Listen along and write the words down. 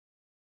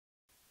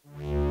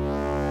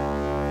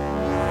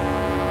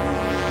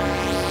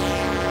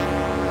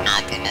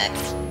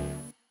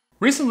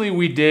Recently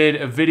we did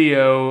a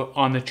video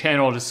on the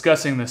channel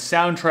discussing the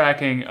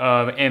soundtracking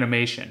of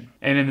animation.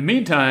 And in the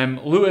meantime,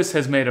 Lewis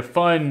has made a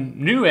fun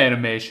new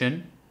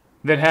animation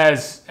that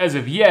has, as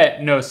of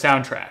yet, no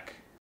soundtrack.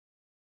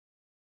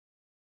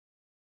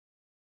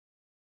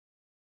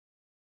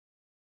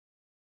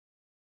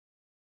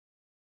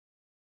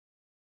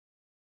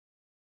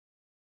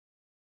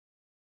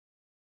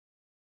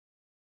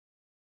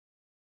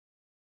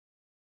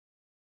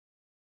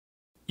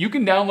 You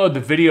can download the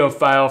video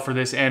file for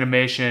this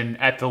animation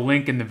at the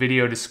link in the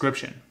video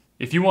description.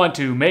 If you want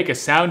to make a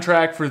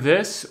soundtrack for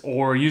this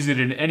or use it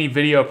in any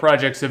video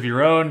projects of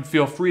your own,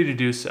 feel free to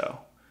do so.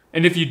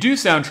 And if you do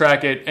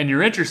soundtrack it and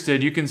you're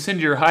interested, you can send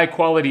your high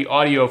quality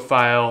audio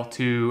file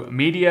to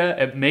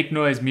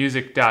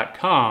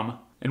media@makenoisemusic.com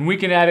and we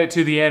can add it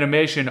to the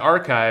animation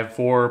archive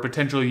for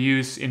potential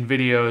use in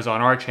videos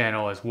on our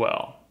channel as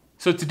well.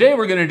 So today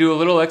we're going to do a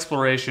little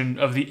exploration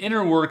of the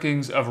inner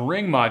workings of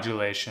ring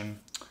modulation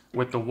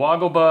with the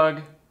Waggle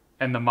Bug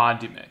and the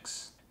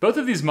modDemix. Both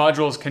of these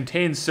modules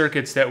contain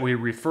circuits that we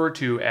refer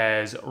to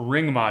as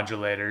ring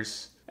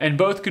modulators, and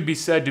both could be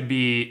said to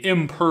be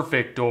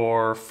imperfect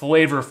or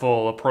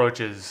flavorful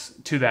approaches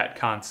to that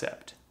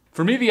concept.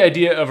 For me, the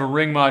idea of a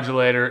ring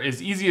modulator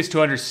is easiest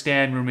to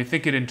understand when we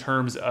think it in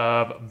terms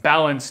of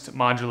balanced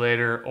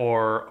modulator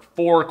or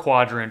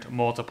 4-quadrant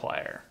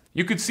multiplier.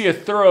 You could see a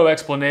thorough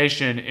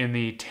explanation in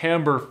the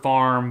Timbre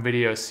Farm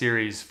video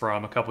series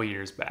from a couple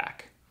years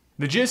back.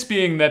 The gist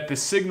being that the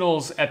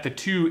signals at the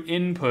two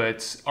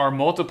inputs are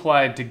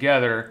multiplied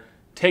together,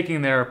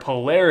 taking their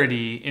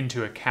polarity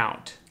into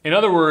account. In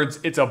other words,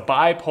 it's a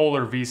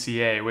bipolar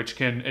VCA, which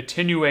can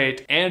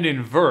attenuate and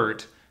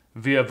invert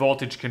via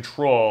voltage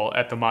control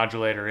at the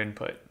modulator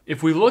input.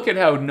 If we look at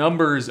how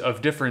numbers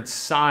of different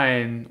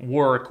sign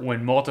work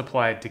when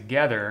multiplied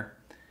together,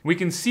 we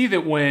can see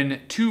that when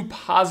two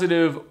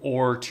positive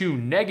or two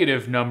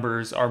negative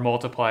numbers are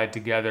multiplied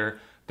together,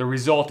 the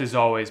result is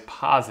always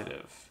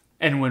positive.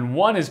 And when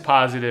one is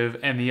positive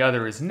and the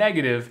other is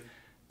negative,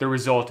 the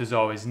result is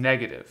always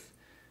negative.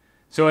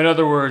 So in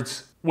other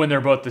words, when they're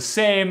both the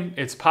same,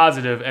 it's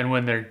positive, and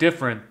when they're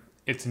different,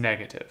 it's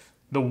negative.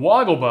 The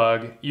Waggle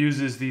Bug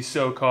uses the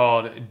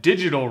so-called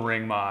digital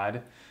ring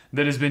mod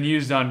that has been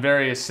used on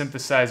various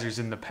synthesizers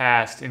in the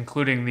past,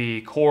 including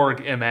the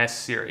Korg MS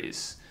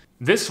series.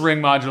 This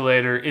ring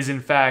modulator is in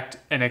fact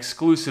an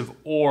exclusive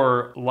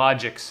OR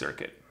logic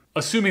circuit.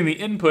 Assuming the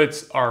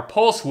inputs are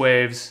pulse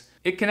waves,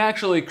 it can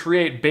actually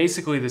create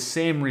basically the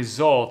same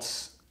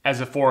results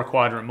as a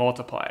 4-quadrant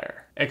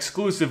multiplier.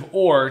 Exclusive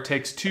OR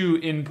takes two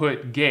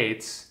input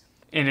gates,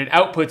 and it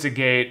outputs a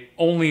gate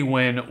only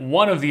when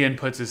one of the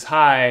inputs is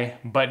high,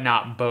 but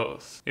not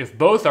both. If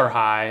both are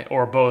high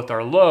or both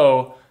are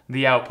low,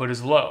 the output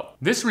is low.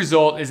 This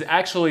result is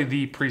actually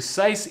the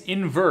precise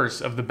inverse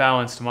of the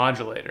balanced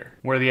modulator,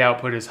 where the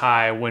output is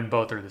high when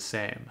both are the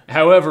same.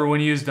 However, when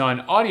used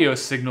on audio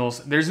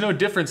signals, there's no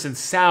difference in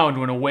sound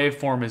when a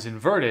waveform is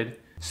inverted,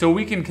 so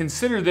we can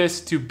consider this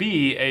to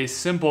be a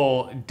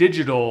simple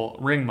digital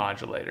ring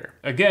modulator.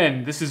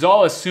 Again, this is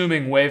all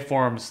assuming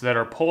waveforms that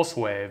are pulse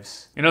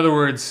waves. In other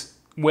words,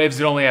 waves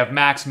that only have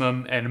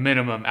maximum and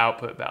minimum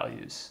output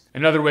values.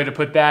 Another way to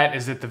put that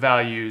is that the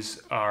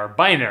values are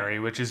binary,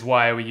 which is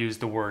why we use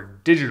the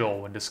word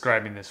digital when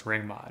describing this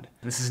ring mod.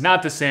 This is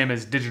not the same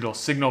as digital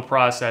signal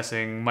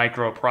processing,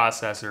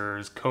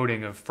 microprocessors,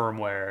 coding of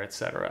firmware,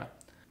 etc.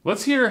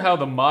 Let's hear how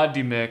the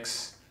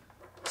modDemix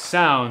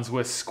sounds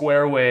with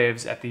square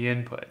waves at the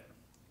input.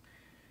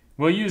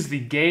 We'll use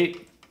the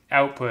gate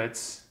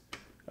outputs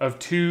of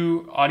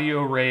two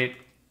audio rate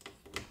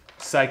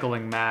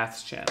cycling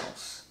maths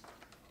channels.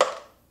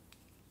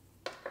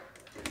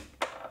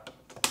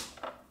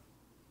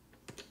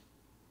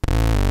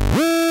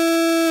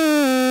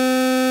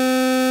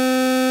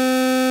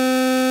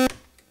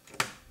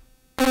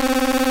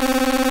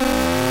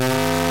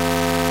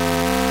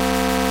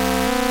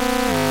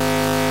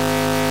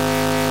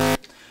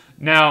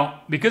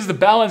 Now, because the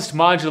balanced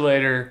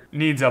modulator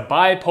needs a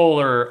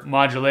bipolar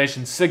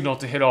modulation signal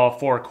to hit all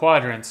 4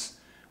 quadrants,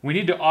 we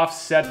need to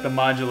offset the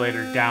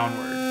modulator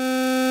downward.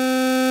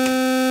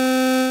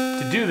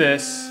 To do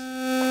this,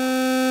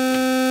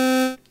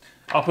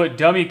 I'll put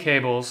dummy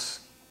cables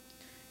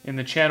in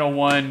the channel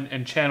 1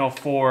 and channel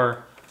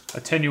 4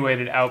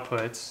 attenuated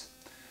outputs.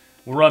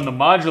 We'll run the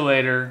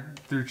modulator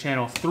through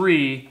channel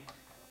 3,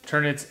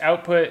 turn its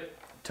output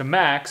to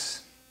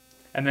max,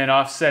 and then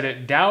offset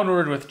it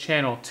downward with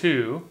channel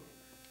 2.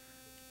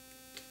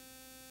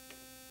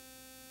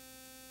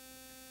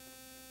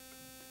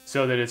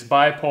 So that it's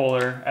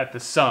bipolar at the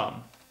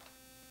sum.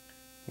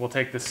 We'll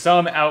take the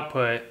sum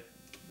output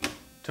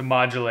to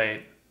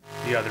modulate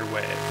the other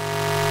wave.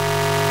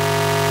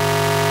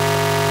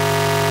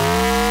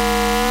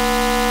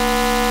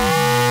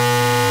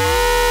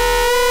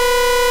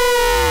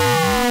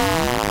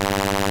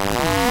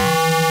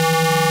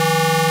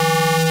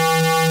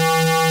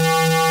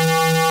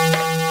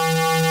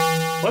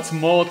 Let's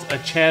mult a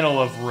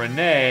channel of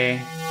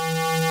Renee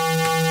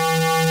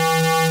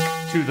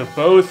to the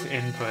both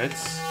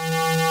inputs.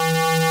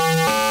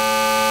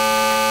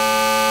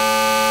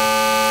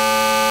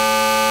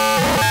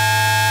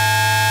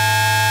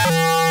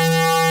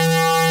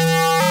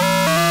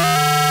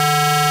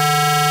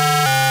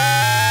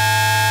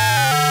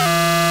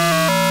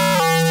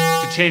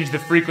 change the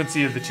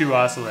frequency of the two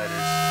oscillators.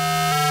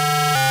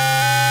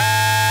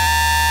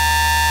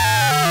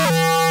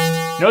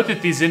 Note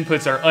that these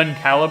inputs are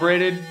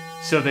uncalibrated,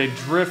 so they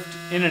drift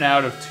in and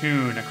out of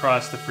tune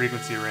across the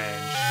frequency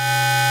range.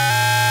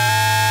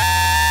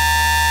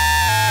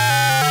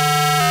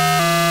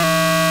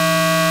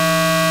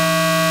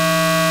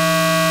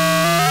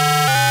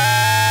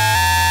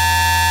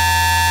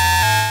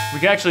 We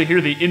can actually hear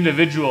the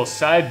individual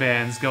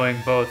sidebands going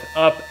both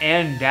up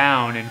and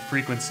down in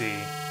frequency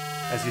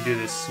as you do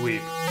this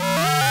sweep.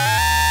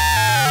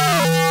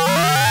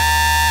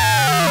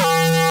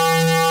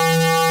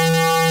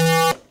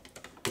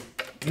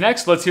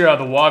 Next, let's hear how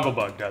the Waggle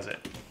Bug does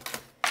it.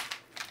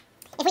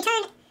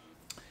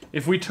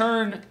 If we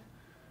turn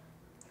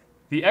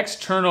the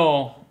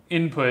external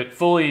input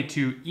fully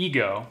to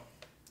ego,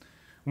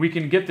 we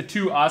can get the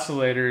two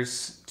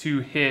oscillators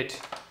to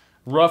hit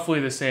roughly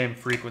the same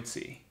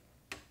frequency.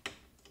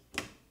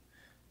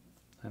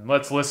 And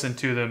let's listen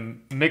to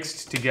them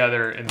mixed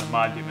together in the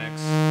modDemix.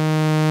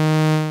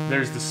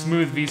 There's the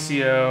smooth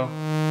VCO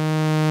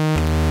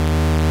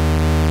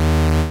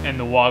and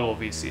the woggle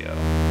VCO.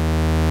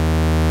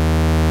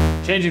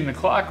 Changing the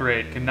clock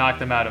rate can knock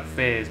them out of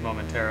phase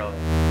momentarily.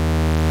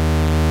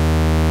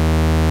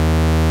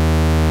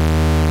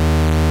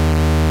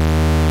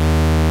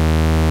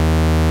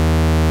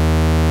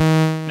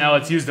 Now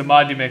let's use the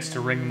modDemix to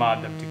ring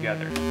mod them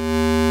together.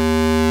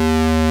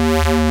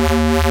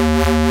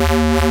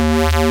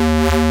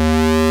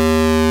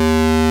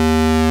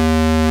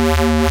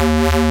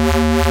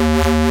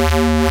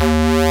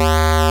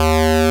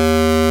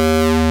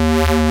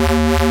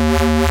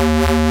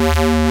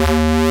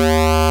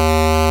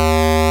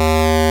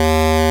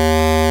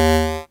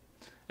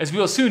 As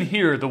we'll soon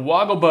hear, the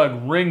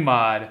Wogglebug ring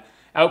mod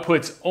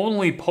outputs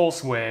only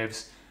pulse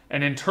waves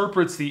and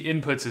interprets the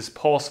inputs as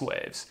pulse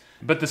waves.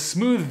 But the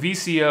smooth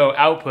VCO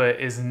output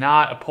is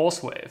not a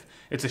pulse wave.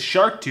 It's a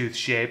shark tooth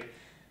shape,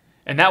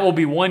 and that will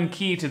be one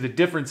key to the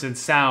difference in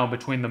sound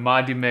between the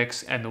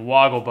modDemix and the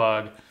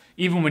Wogglebug,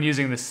 even when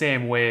using the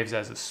same waves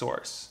as a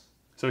source.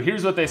 So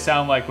here's what they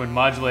sound like when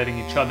modulating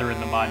each other in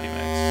the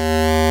modDemix.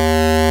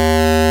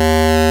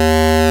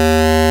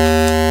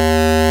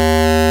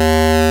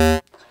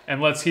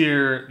 And let's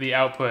hear the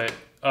output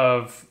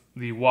of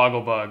the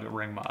Wogglebug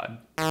ring mod.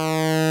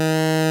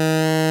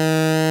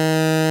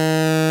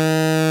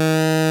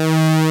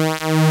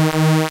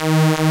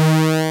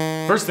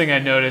 First thing I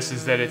notice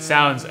is that it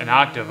sounds an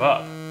octave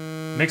up.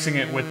 Mixing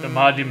it with the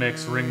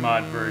modDemix ring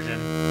mod version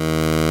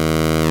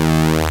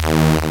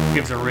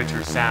gives a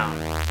richer sound.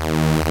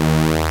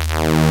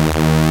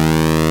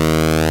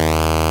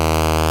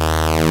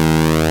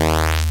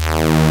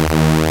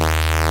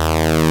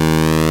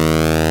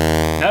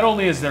 Not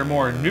only is there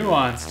more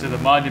nuance to the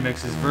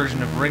modDemix's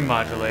version of ring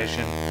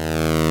modulation,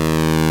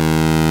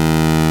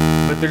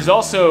 but there's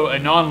also a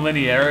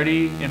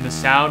non-linearity in the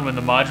sound when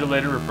the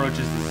modulator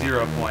approaches the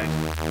 0 point.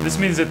 This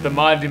means that the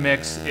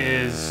modDemix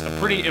is a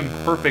pretty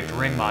imperfect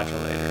ring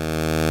modulator,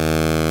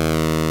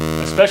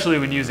 especially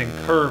when using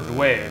curved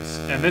waves,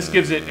 and this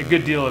gives it a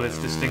good deal of its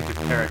distinctive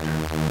character.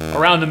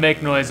 Around the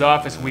Make Noise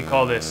office, we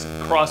call this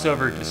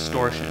crossover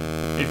distortion.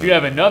 If you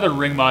have another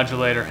ring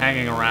modulator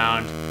hanging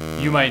around,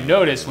 you might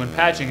notice when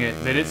patching it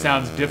that it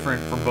sounds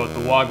different from both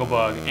the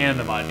Wogglebug and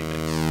the modDemix.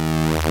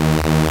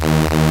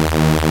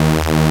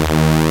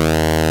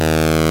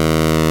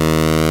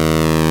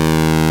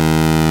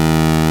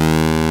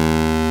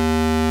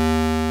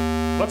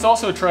 Let's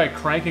also try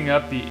cranking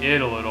up the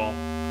id a little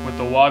with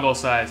the woggle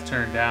size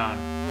turned down.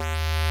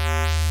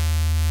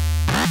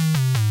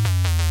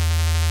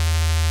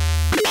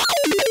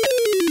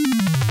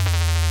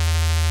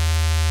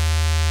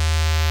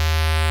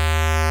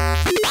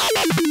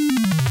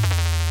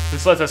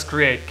 This lets us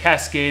create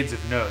cascades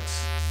of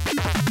notes.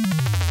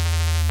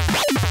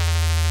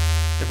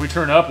 If we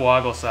turn up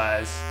woggle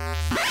size,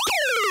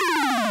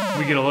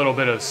 we get a little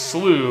bit of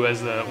slew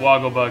as the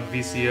Wogglebug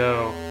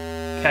VCO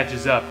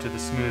catches up to the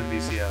smooth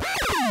VCO.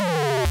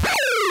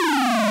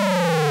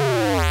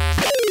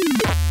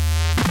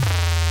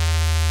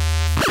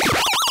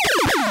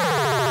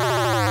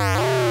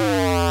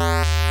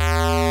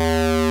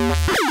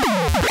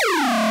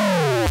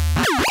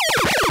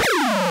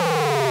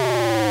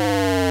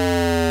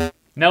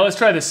 Now let's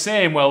try the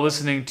same while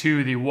listening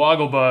to the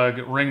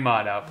Wogglebug ring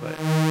mod output.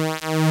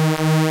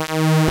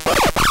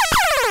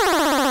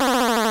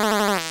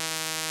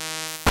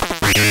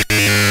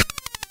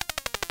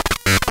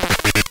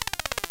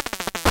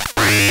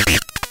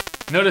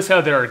 Notice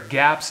how there are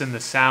gaps in the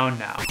sound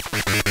now.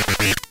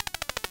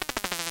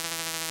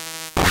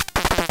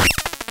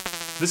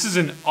 This is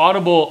an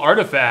audible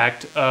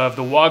artifact of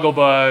the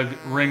Wogglebug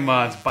ring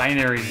mod's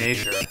binary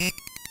nature.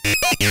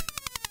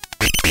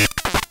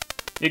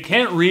 It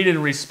can't read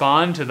and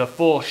respond to the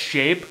full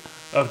shape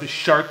of the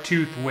shark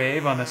tooth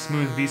wave on the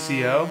smooth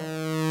VCO,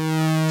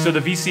 so the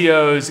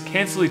VCOs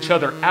cancel each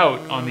other out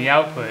on the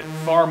output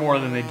far more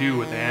than they do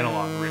with the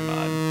analog ring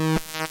mod.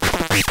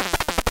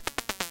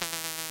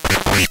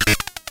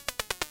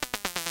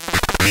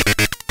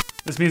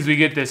 This means we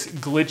get this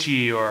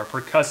glitchy or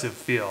percussive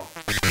feel.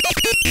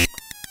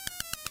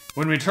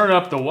 When we turn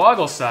up the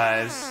woggle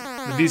size,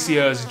 the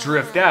VCOs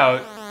drift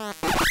out,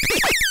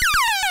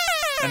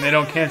 and they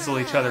don't cancel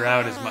each other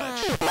out as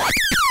much.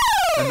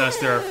 And thus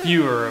there are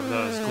fewer of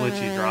those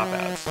glitchy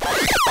dropouts.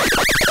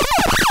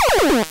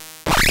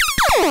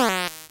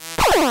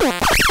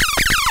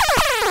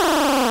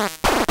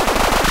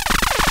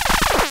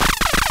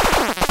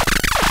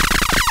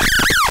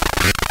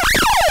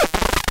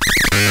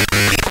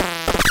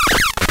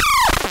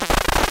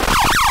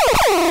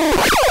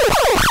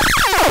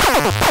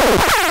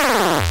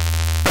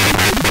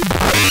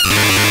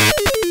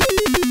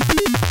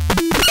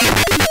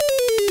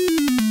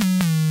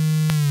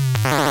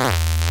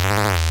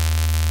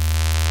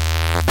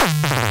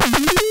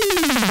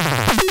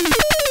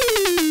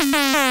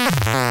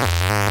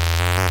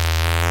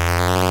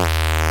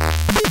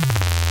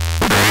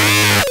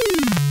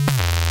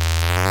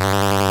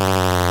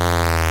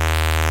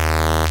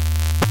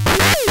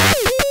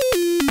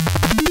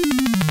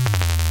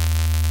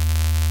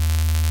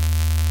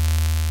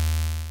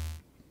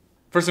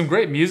 For some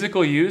great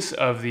musical use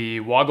of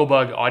the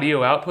Wogglebug audio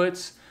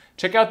outputs,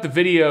 check out the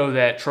video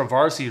that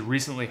Travarsi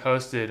recently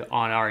hosted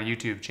on our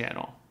YouTube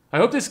channel. I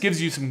hope this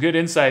gives you some good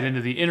insight into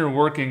the inner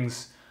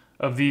workings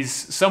of these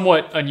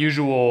somewhat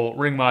unusual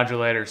ring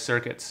modulator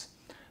circuits.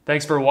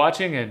 Thanks for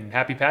watching and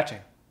happy patching.